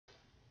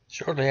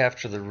Shortly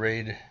after the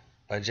raid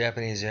by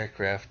Japanese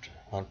aircraft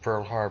on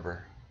Pearl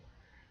Harbor,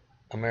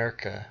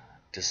 America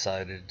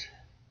decided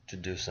to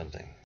do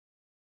something.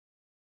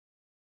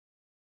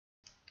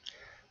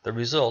 The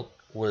result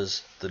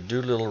was the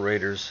Dolittle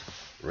Raiders'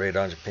 raid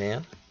on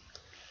Japan.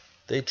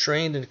 They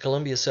trained in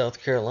Columbia,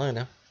 South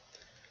Carolina,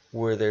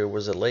 where there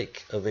was a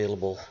lake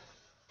available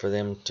for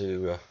them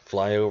to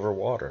fly over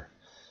water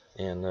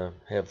and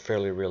have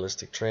fairly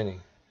realistic training.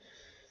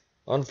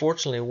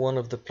 Unfortunately, one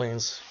of the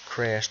planes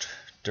crashed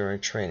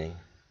during training,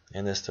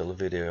 and this little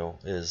video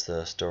is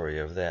the story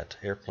of that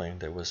airplane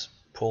that was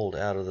pulled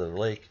out of the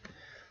lake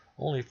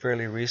only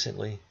fairly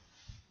recently.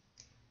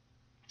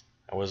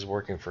 I was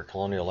working for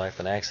Colonial Life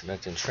and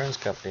Accident Insurance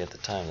Company at the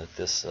time that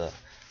this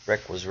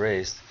wreck was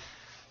raised.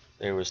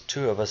 There was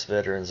two of us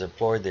veterans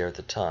employed there at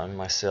the time,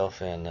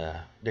 myself and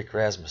Dick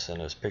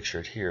Rasmussen, who's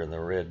pictured here in the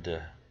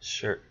red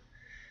shirt.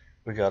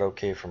 We got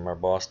okay from our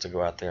boss to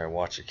go out there and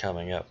watch it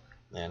coming up,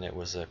 and it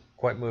was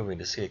quite moving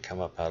to see it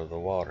come up out of the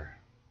water.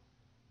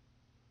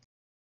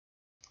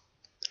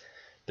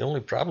 The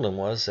only problem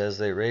was, as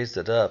they raised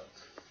it up,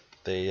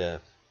 they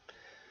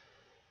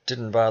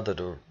didn't bother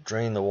to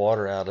drain the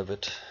water out of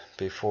it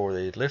before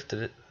they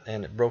lifted it,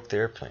 and it broke the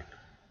airplane.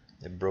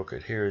 It broke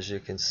it here, as you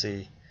can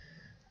see,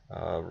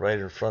 right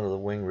in front of the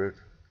wing root,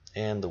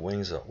 and the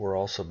wings were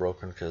also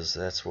broken because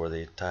that's where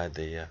they tied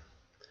the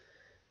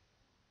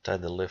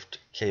lift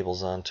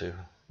cables onto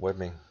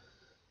webbing.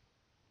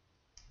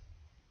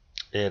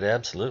 It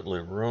absolutely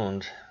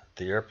ruined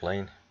the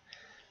airplane.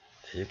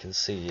 You can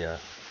see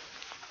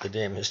the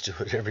damage to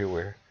it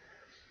everywhere.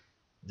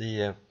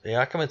 The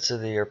occupants of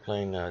the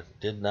airplane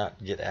did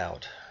not get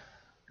out.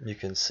 You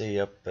can see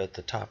up at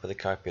the top of the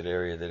cockpit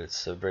area that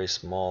it's a very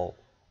small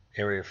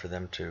area for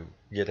them to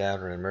get out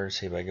in an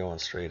emergency by going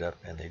straight up,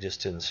 and they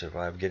just didn't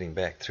survive getting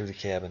back through the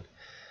cabin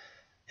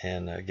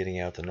and getting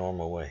out the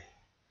normal way.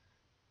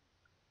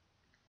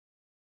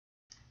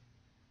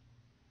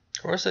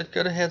 Of course, it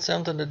could have had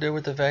something to do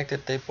with the fact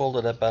that they pulled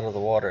it up out of the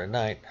water at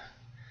night.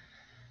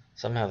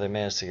 Somehow they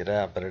managed to get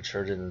out, but it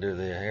sure didn't do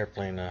the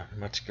airplane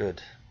much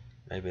good.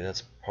 Maybe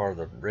that's part of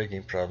the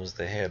rigging problems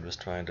they had, was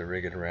trying to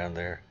rig it around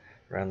there,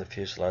 around the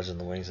fuselage and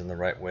the wings in the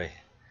right way,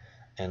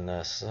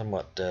 and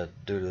somewhat due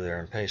to their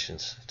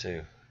impatience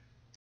too.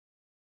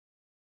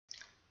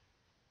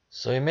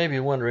 So you may be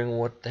wondering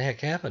what the heck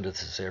happened to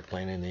this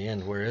airplane in the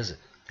end. Where is it?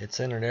 It's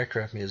in an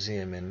aircraft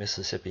museum in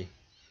Mississippi.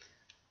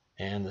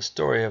 And the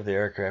story of the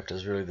aircraft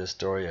is really the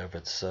story of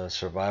its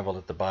survival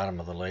at the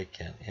bottom of the lake,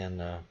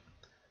 and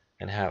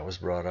how it was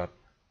brought up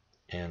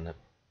and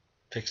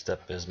fixed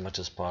up as much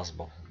as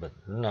possible, but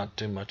not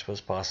too much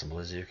was possible,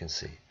 as you can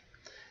see.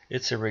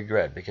 It's a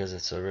regret because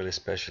it's a really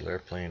special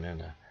airplane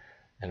and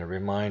a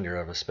reminder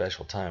of a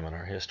special time in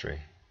our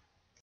history.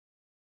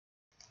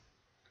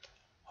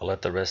 I'll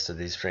let the rest of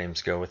these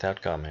frames go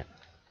without comment.